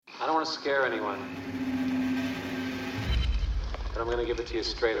don't want to scare anyone, but I'm going to give it to you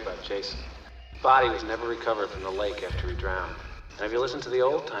straight about Jason. His body was never recovered from the lake after he drowned. And if you listen to the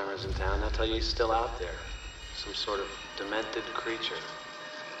old-timers in town, they'll tell you he's still out there. Some sort of demented creature.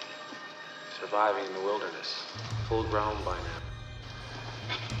 Surviving in the wilderness. Full grown by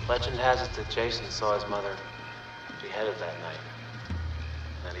now. Legend has it that Jason saw his mother beheaded that night.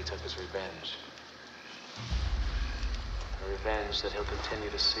 And he took his revenge. A revenge that he'll continue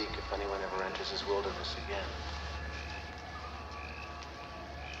to seek if anyone ever enters his wilderness again.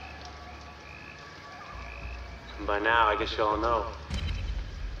 And by now, I guess you all know,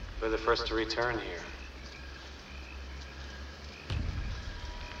 we're the first to return here.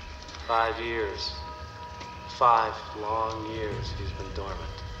 5 years. 5 long years he's been dormant.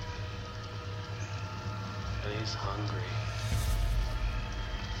 And he's hungry.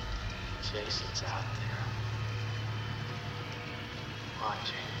 Jason's out there.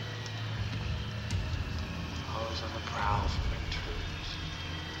 Watching. Always on the prowl for intruders.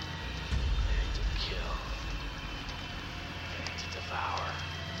 Ready to kill. Ready to devour.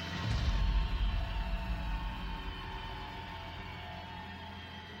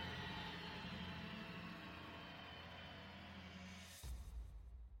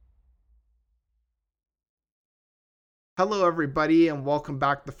 Hello, everybody, and welcome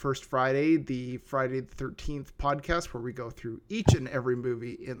back to First Friday, the Friday the 13th podcast, where we go through each and every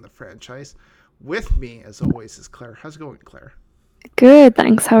movie in the franchise. With me, as always, is Claire. How's it going, Claire? Good,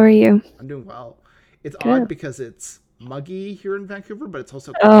 thanks. How are you? I'm doing well. It's Good. odd because it's muggy here in Vancouver, but it's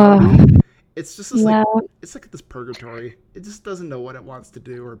also cloudy. It's just this, it's like this purgatory. It just doesn't know what it wants to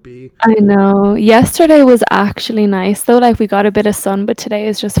do or be. I know. Yesterday was actually nice, though. Like, we got a bit of sun, but today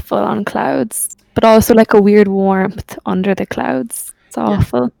is just full on clouds. But also, like, a weird warmth under the clouds. It's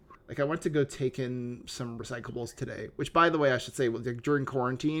awful. Like, I went to go take in some recyclables today, which, by the way, I should say, like, during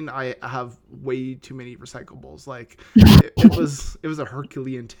quarantine, I have way too many recyclables. Like, it was a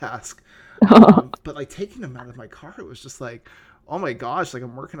Herculean task. But, like, taking them out of my car, it was just like, oh my gosh, like,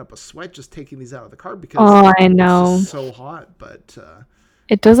 I'm working up a sweat just taking these out of the car because I know. It's so hot. But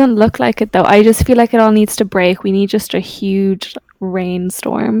it doesn't look like it, though. I just feel like it all needs to break. We need just a huge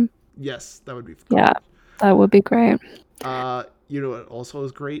rainstorm. Yes, that would be fun. Yeah, that would be great. You know what also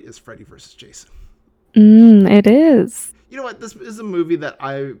is great is Freddy vs. Jason. It is. You know what? This is a movie that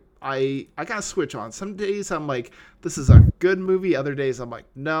I kind of switch on. Some days I'm like, this is a good movie. Other days I'm like,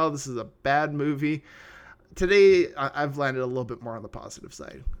 no, this is a bad movie. Today I've landed a little bit more on the positive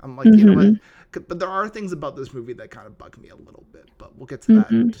side. I'm like, you know what? But there are things about this movie that kind of bug me a little bit. But we'll get to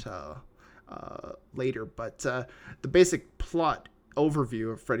that later. But the basic plot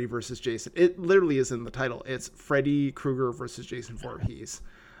overview of Freddy versus Jason, it literally is in the title. It's Freddy Krueger versus Jason Voorhees.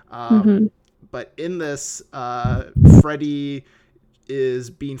 But in this, Freddy is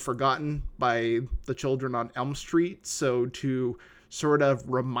being forgotten by the children on Elm Street. So to sort of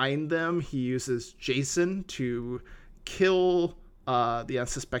remind them, he uses Jason to kill the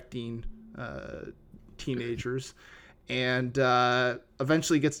unsuspecting teenagers, and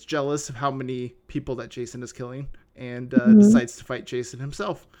eventually gets jealous of how many people that Jason is killing, and decides to fight Jason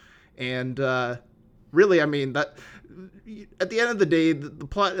himself. And really, I mean, that at the end of the day, the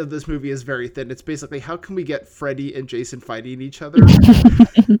plot of this movie is very thin. It's basically, how can we get Freddy and Jason fighting each other?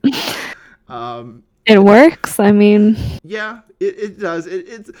 It works. I mean, yeah, it does.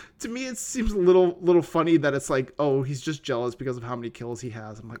 It's to me, it seems a little funny that it's like, oh, he's just jealous because of how many kills he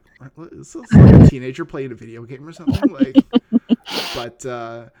has. I'm like, is this like a teenager playing a video game or something? Like,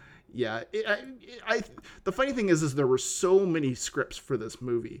 but yeah, the funny thing is there were so many scripts for this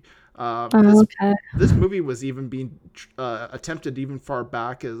movie. This movie was even being attempted even far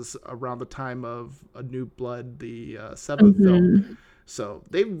back as around the time of A New Blood, the seventh film. So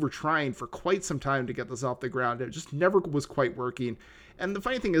they were trying for quite some time to get this off the ground. It just never was quite working. And the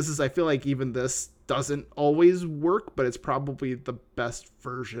funny thing is I feel like even this doesn't always work, but it's probably the best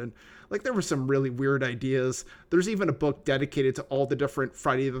version. Like, there were some really weird ideas. There's even a book dedicated to all the different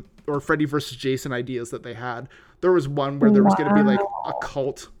Freddy versus Jason ideas that they had. There was one where there was going to be like a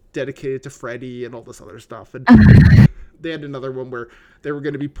cult dedicated to Freddy and all this other stuff. And they had another one where they were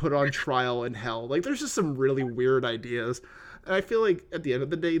going to be put on trial in hell. Like, there's just some really weird ideas. And I feel like at the end of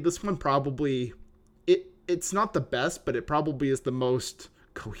the day, this one probably, it's not the best, but it probably is the most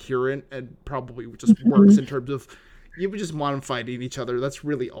coherent and probably just works in terms of, you would just want them fighting each other. That's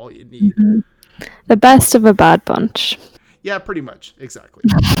really all you need. The best of a bad bunch. Yeah, pretty much. Exactly.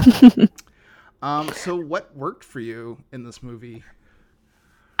 So what worked for you in this movie?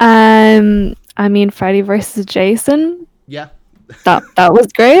 I mean, Freddy versus Jason. Yeah. That was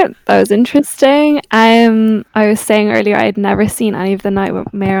great. That was interesting. I was saying earlier I'd never seen any of the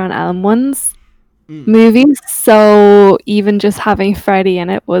Nightmare on Elm ones movies, so even just having Freddy in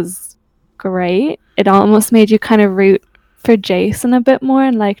it was great. It almost made you kind of root for Jason a bit more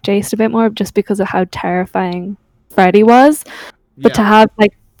and like Jason a bit more just because of how terrifying Freddy was. But to have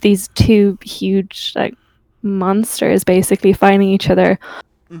like these two huge like monsters basically fighting each other,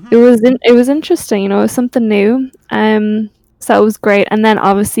 it was interesting. You know, it was something new. So it was great. And then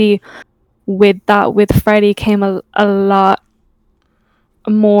obviously with Freddy came a lot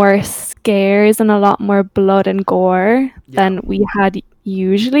more scares and a lot more blood and gore than we had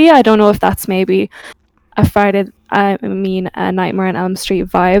usually. I don't know if that's maybe a Nightmare on Elm Street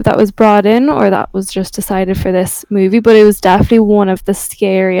vibe that was brought in, or that was just decided for this movie, but it was definitely one of the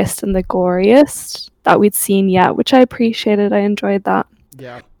scariest and the goriest that we'd seen yet, which I appreciated. I enjoyed that.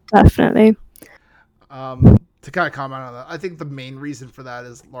 Yeah. Definitely. To kind of comment on that, I think the main reason for that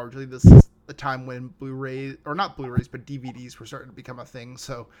is largely this is the time when Blu-ray, or not Blu-rays, but DVDs were starting to become a thing.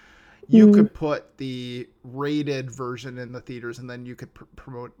 So you could put the rated version in the theaters, and then you could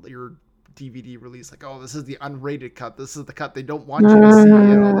promote your DVD release like, oh, this is the unrated cut. This is the cut they don't want you to see,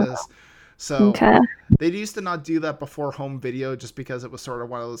 and all this. So they used to not do that before home video, just because it was sort of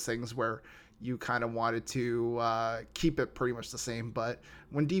one of those things where you kind of wanted to keep it pretty much the same. But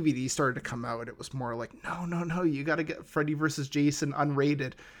when DVDs started to come out, it was more like, no, you got to get Freddy vs. Jason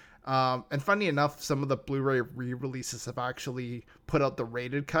unrated. And funny enough, some of the Blu-ray re-releases have actually put out the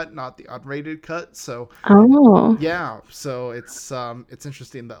rated cut, not the unrated cut. So so it's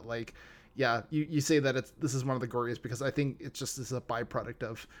interesting that like, you say that this is one of the goriest, because I think it's just is a byproduct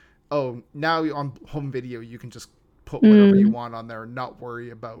of, now on home video you can just put whatever you want on there and not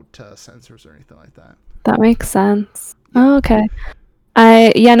worry about censors or anything like that. That makes sense. Oh, okay.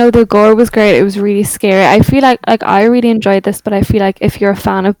 The gore was great. It was really scary. I feel like I really enjoyed this, but I feel like if you're a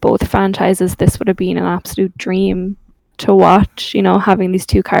fan of both franchises, this would have been an absolute dream to watch, you know, having these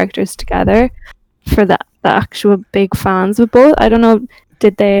two characters together for the actual big fans of both. I don't know,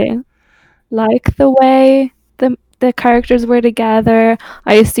 did they like the way the characters were together?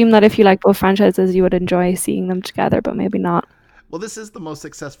 I assume that if you like both franchises, you would enjoy seeing them together, but maybe not. Well, this is the most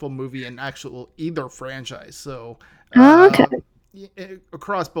successful movie in actual either franchise, so okay.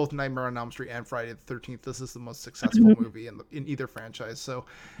 Across both Nightmare on Elm Street and Friday the 13th, this is the most successful movie in either franchise. So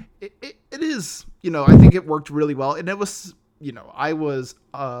it is, you know, I think it worked really well. And it was, you know, I was,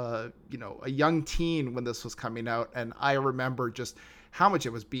 a young teen when this was coming out. And I remember just how much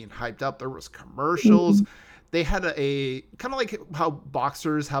it was being hyped up. There was commercials. They had a kind of like how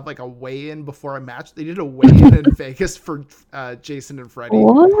boxers have like a weigh-in before a match. They did a weigh-in in Vegas for Jason and Freddy.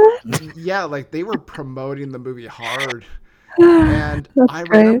 What? Yeah, like they were promoting the movie hard. And I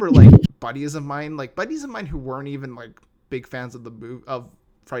remember like buddies of mine who weren't even like big fans of the movie of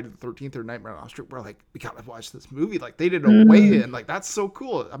Friday the 13th or Nightmare on Elm Street were like, we gotta watch this movie. Like they did a weigh-in. Like that's so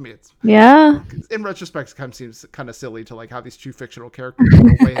cool. I mean, it's in retrospect, it kind of seems kind of silly to like have these two fictional characters do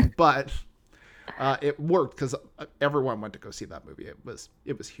a weigh-in, but it worked because everyone went to go see that movie. It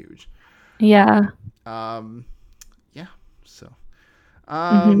was huge. Yeah. So,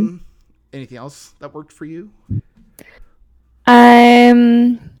 anything else that worked for you?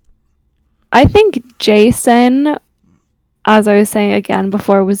 I think Jason, as I was saying again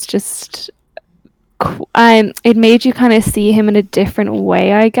before, was just it made you kind of see him in a different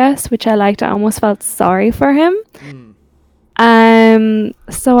way, I guess, which I liked. I almost felt sorry for him.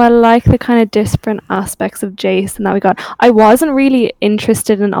 So I like the kind of different aspects of Jason that we got. I wasn't really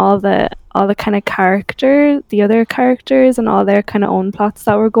interested in all the kind of the other characters and all their kind of own plots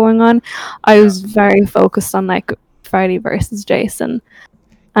that were going on. I was very focused on like Freddy versus Jason.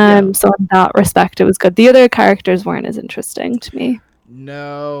 So in that respect, it was good. The other characters weren't as interesting to me.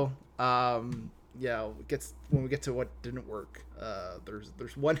 No. When we get to what didn't work,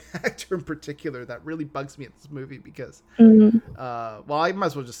 there's one actor in particular that really bugs me in this movie because, I might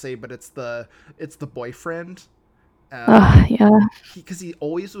as well just say, but it's the boyfriend. Because he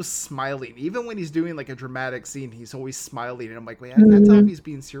always was smiling, even when he's doing like a dramatic scene, he's always smiling, and I'm like, wait, I can't tell if he's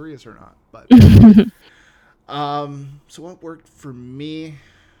being serious or not. But so what worked for me?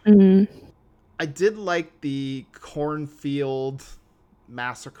 I did like the cornfield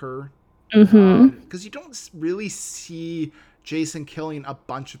massacre. Because you don't really see Jason killing a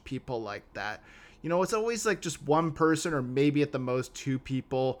bunch of people like that. You know, it's always like just one person or maybe at the most two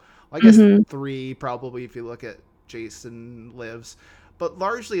people. I guess three probably if you look at Jason Lives. But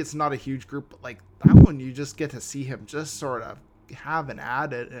largely it's not a huge group. But like that one, you just get to see him just sort of have an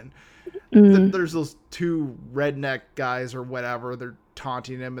at it. And there's those two redneck guys or whatever. They're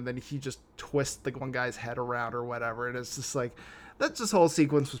taunting him and then he just twists the one guy's head around or whatever. And it's just like, that just whole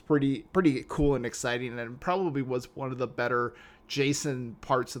sequence was pretty cool and exciting, and probably was one of the better Jason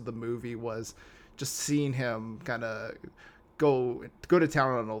parts of the movie, was just seeing him kind of go to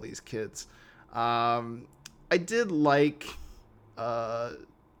town on all these kids. I did like, obviously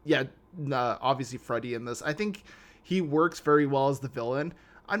Freddy in this. I think he works very well as the villain.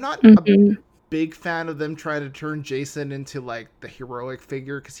 I'm not a big fan of them trying to turn Jason into like the heroic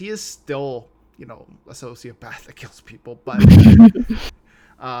figure, because he is still, a sociopath that kills people. But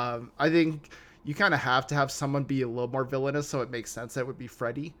I think you kind of have to have someone be a little more villainous, so it makes sense that it would be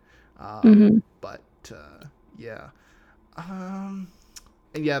Freddy. But yeah. And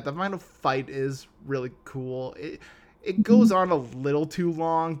yeah, the final fight is really cool. It goes on a little too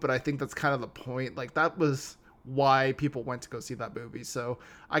long, but I think that's kind of the point. Like, that was why people went to go see that movie. So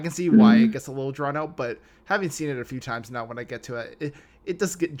I can see why it gets a little drawn out, but having seen it a few times now, when I get to it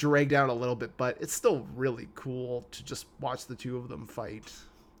does get dragged out a little bit, but it's still really cool to just watch the two of them fight.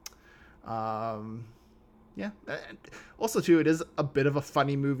 Yeah. And also too, it is a bit of a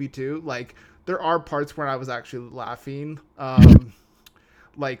funny movie too. Like, there are parts where I was actually laughing.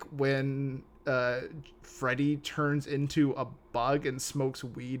 Like when Freddy turns into a bug and smokes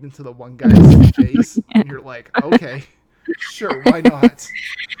weed into the one guy's face, and you're like, okay, sure, why not?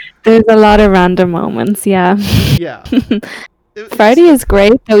 There's a lot of random moments, yeah. Yeah. Freddy is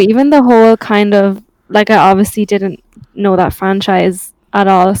great, though. Even the whole kind of, like, I obviously didn't know that franchise at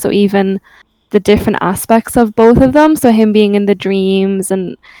all, so even the different aspects of both of them, so him being in the dreams,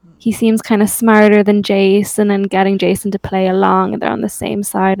 and he seems kind of smarter than Jason, and getting Jason to play along, and they're on the same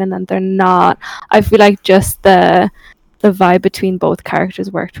side, and then they're not. I feel like just the vibe between both characters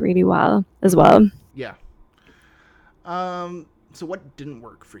worked really well as well. Yeah. So what didn't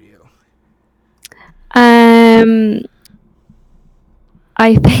work for you?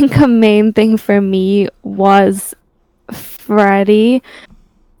 I think a main thing for me was Freddy.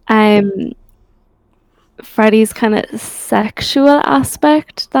 Freddy's kind of sexual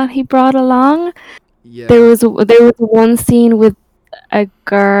aspect that he brought along. Yeah. There was one scene with a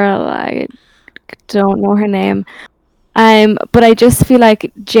girl, I don't know her name. But I just feel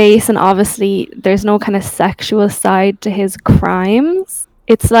like Jason, obviously, there's no kind of sexual side to his crimes.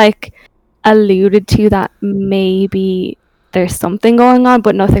 It's like alluded to that maybe there's something going on,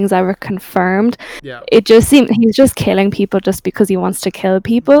 but nothing's ever confirmed. Yeah. It just seems he's just killing people just because he wants to kill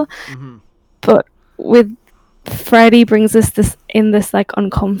people. Mm-hmm. But with Freddy brings us this like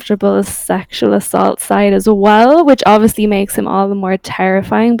uncomfortable sexual assault side as well, which obviously makes him all the more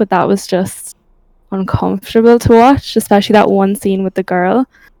terrifying, but that was just uncomfortable to watch, especially that one scene with the girl.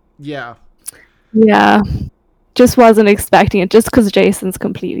 Yeah. Yeah. Just wasn't expecting it, just because Jason's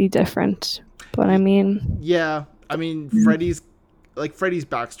completely different. But I mean... Yeah. I mean, Freddy's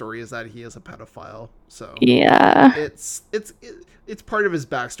backstory is that he is a pedophile, so... Yeah. It's part of his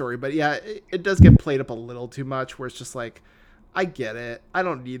backstory, but yeah, it does get played up a little too much, where it's just like, I get it. I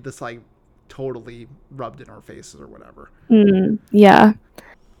don't need this, like, totally rubbed in our faces or whatever. Yeah.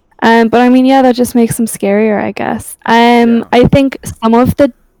 But I mean, yeah, that just makes him scarier, I guess. Yeah. I think some of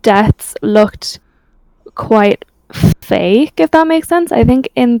the deaths looked quite fake, if that makes sense. I think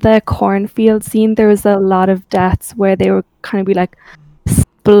in the cornfield scene, there was a lot of deaths where they were kind of be like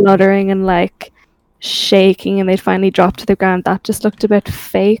spluttering and like shaking, and they'd finally drop to the ground. That just looked a bit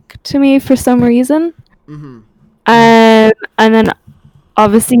fake to me for some reason. Mm-hmm. And then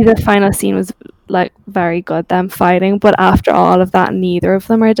obviously the final scene was like very good, them fighting, but after all of that, neither of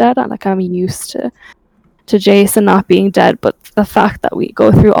them are dead. Like, I'm used to Jason not being dead, but the fact that we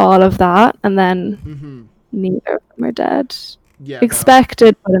go through all of that and then neither of them are dead. Yeah.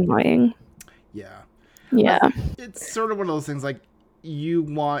 Expected, but annoying. Yeah. It's sort of one of those things, like, you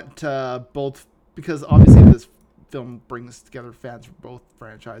want both, because obviously this film brings together fans from both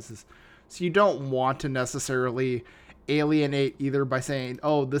franchises, so you don't want to necessarily alienate either by saying,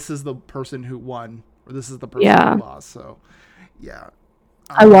 oh, this is the person who won, or this is the person who lost. So yeah,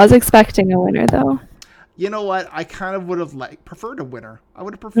 I was expecting a winner, though. You know what, I kind of would have preferred a winner. I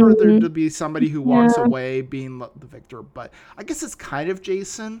would have preferred there to be somebody who walks away being the victor, but I guess it's kind of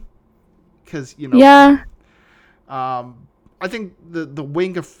Jason, because I think the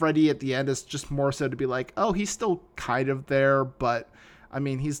wing of Freddy at the end is just more so to be like, oh, he's still kind of there, but I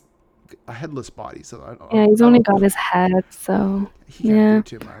mean, he's a headless body, so he's only got his head, so he can't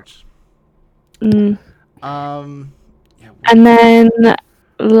do too much. And then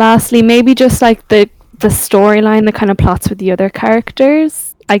lastly, maybe just like the storyline that kind of plots with the other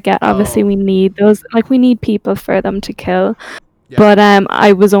characters. I get, obviously we need those, like, we need people for them to kill, but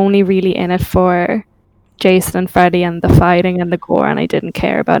I was only really in it for Jason and Freddy and the fighting and the gore, and I didn't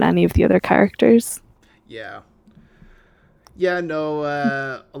care about any of the other characters. Yeah, Yeah, no,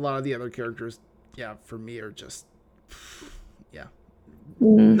 a lot of the other characters, yeah, for me are just, yeah,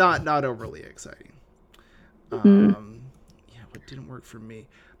 not overly exciting. Yeah, what didn't work for me?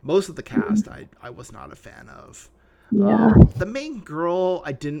 Most of the cast, I was not a fan of. Yeah. The main girl,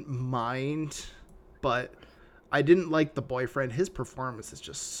 I didn't mind, but I didn't like the boyfriend. His performance is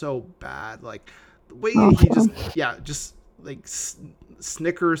just so bad. Like the way he just like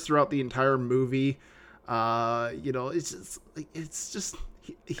snickers throughout the entire movie. It's just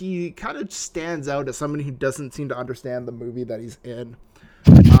he kind of stands out as somebody who doesn't seem to understand the movie that he's in.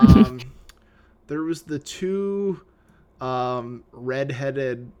 There was the two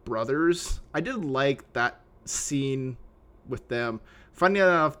redheaded brothers. I did like that scene with them. Funny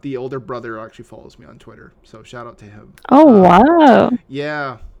enough, the older brother actually follows me on Twitter, so shout out to him. Oh, wow.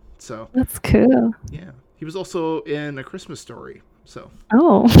 Yeah, so That's cool. yeah, he was also in A Christmas Story. So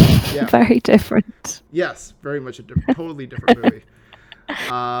yeah. Very different. Yes, very much a totally different movie.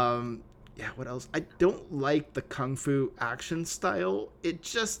 Yeah, what else? I don't like the kung fu action style. It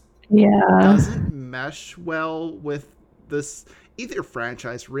just doesn't mesh well with this either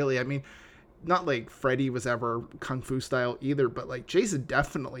franchise, really. I mean, not like Freddy was ever kung fu style either, but like Jason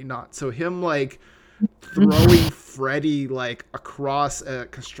definitely not. So him like throwing Freddy like across a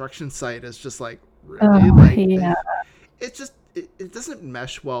construction site is just like really it just it doesn't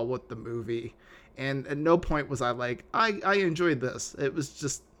mesh well with the movie. And at no point was I like I enjoyed this. It was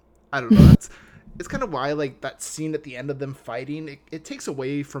just I don't know. It's kind of why like that scene at the end of them fighting, it takes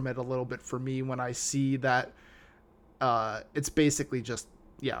away from it a little bit for me when I see that it's basically just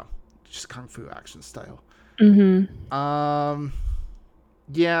kung fu action style.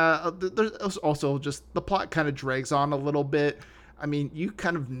 There's also just the plot kind of drags on a little bit. I mean, you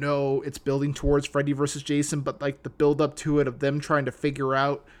kind of know it's building towards Freddy versus Jason, but like the build up to it of them trying to figure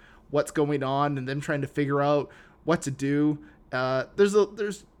out what's going on and them trying to figure out what to do. There's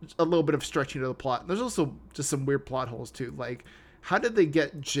a little bit of stretching of the plot. And there's also just some weird plot holes too. Like, how did they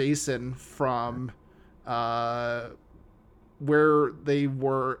get Jason from where they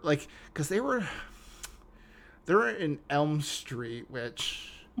were? Like, because they were in Elm Street,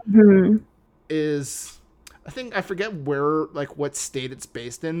 which is, I forget where, like what state it's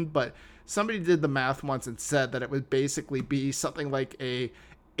based in, but somebody did the math once and said that it would basically be something like a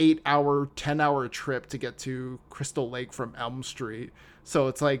 8-hour, 10-hour trip to get to Crystal Lake from Elm Street. So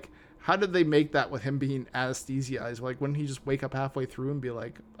it's like, how did they make that with him being anesthesiazed? Like, wouldn't he just wake up halfway through and be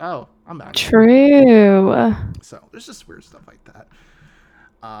like, oh, I'm out. True. So there's just weird stuff like that.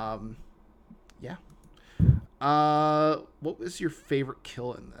 Yeah. What was your favorite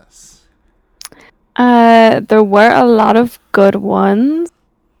kill in this? There were a lot of good ones.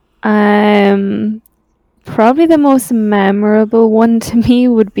 Probably the most memorable one to me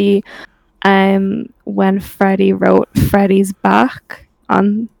would be when Freddy wrote Freddy's back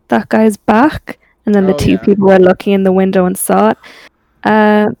on that guy's back, and then the two people were looking in the window and saw it.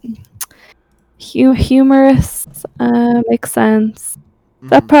 Humorous, makes sense.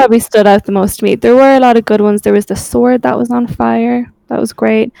 That probably stood out the most to me. There were a lot of good ones. There was the sword that was on fire. That was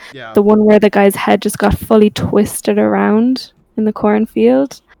great. Yeah. The one where the guy's head just got fully twisted around in the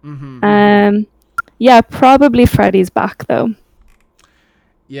cornfield. Yeah, probably Freddy's back though.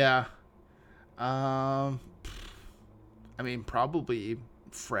 Yeah. I mean, probably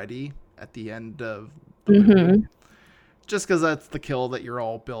Freddy at the end of the movie. Just because that's the kill that you're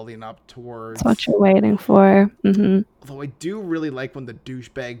all building up towards. That's what you're waiting for. Although I do really like when the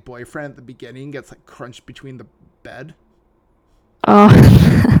douchebag boyfriend at the beginning gets like crunched between the bed.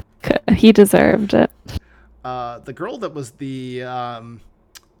 Oh, he deserved it. The girl that was the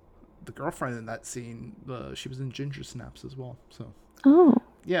girlfriend in that scene, she was in Ginger Snaps as well. So. Oh.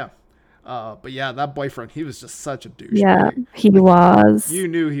 Yeah. But yeah, that boyfriend, he was just such a douchebag. Yeah, he was. You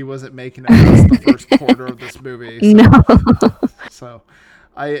knew he wasn't making it past the first quarter of this movie. So, no. So,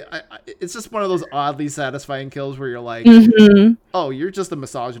 I it's just one of those oddly satisfying kills where you're like, oh, you're just a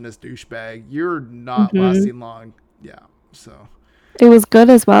misogynist douchebag. You're not lasting long. Yeah. So. It was good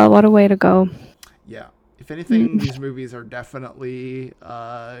as well. What a way to go. Yeah. If anything, these movies are definitely,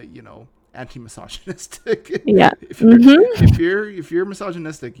 anti-misogynistic. Yeah. If you're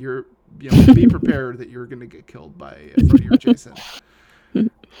misogynistic, be prepared that you're gonna get killed by Freddy or Jason. Do you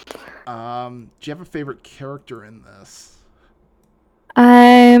have a favorite character in this?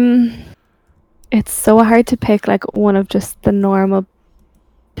 It's so hard to pick like one of just the normal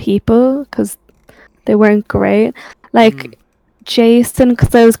people because they weren't great. Like Jason,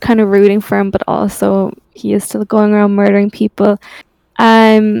 because I was kind of rooting for him, but also he is still going around murdering people.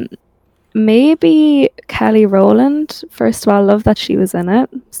 Maybe Kelly Rowland. First of all, I love that she was in it.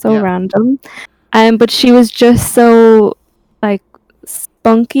 So random. But she was just so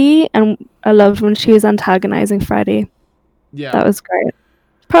spunky, and I loved when she was antagonizing Freddy. Yeah. That was great.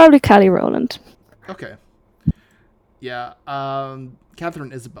 Probably Kelly Rowland. Okay. Yeah.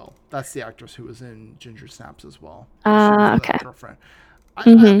 Catherine Isabel. That's the actress who was in Ginger Snaps as well. She was Okay. that girlfriend.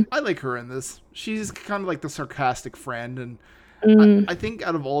 Mhm. I like her in this. She's kind of like the sarcastic friend, and Mm. I think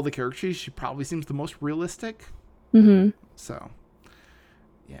out of all the characters, she probably seems the most realistic. Mhm. So,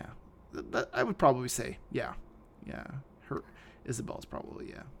 yeah, I would probably say, yeah. Her Isabel's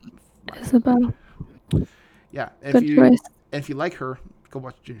probably Isabel. yeah. Good choice. If you like her, go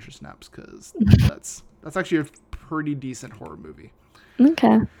watch Ginger Snaps because that's actually a pretty decent horror movie.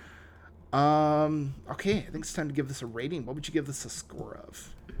 Okay. Okay, I think it's time to give this a rating. What would you give this a score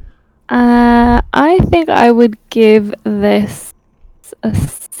of? I think I would give this a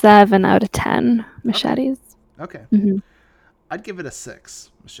 7 out of 10 machetes. Okay. Mm-hmm. I'd give it a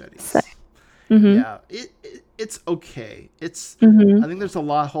 6 machetes. 6. Mm-hmm. Yeah, it's okay. It's Mm-hmm. I think there's a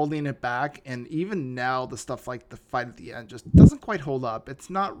lot holding it back, and even now the stuff like the fight at the end just doesn't quite hold up. It's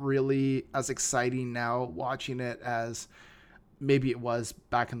not really as exciting now watching it as maybe it was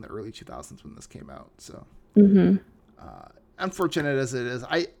back in the early 2000s when this came out. So, unfortunate as it is,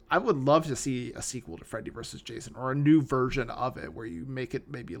 I would love to see a sequel to Freddy vs. Jason or a new version of it where you make it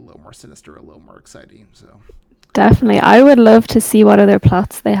maybe a little more sinister, a little more exciting. So, Definitely. I would love to see what other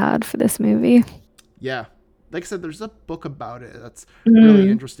plots they had for this movie. yeah. Like I said, there's a book about it that's really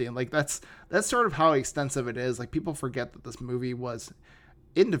interesting. Like that's sort of how extensive it is. Like people forget that this movie was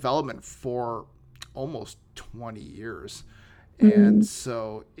in development for almost 20 years. And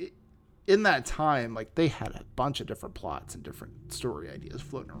so in that time, like they had a bunch of different plots and different story ideas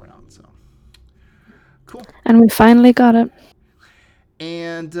floating around. So cool. And we finally got it.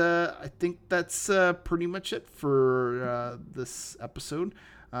 And I think that's pretty much it for this episode.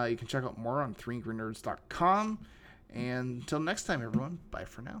 You can check out more on 3angrynerds.com. And until next time, everyone, bye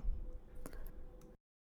for now.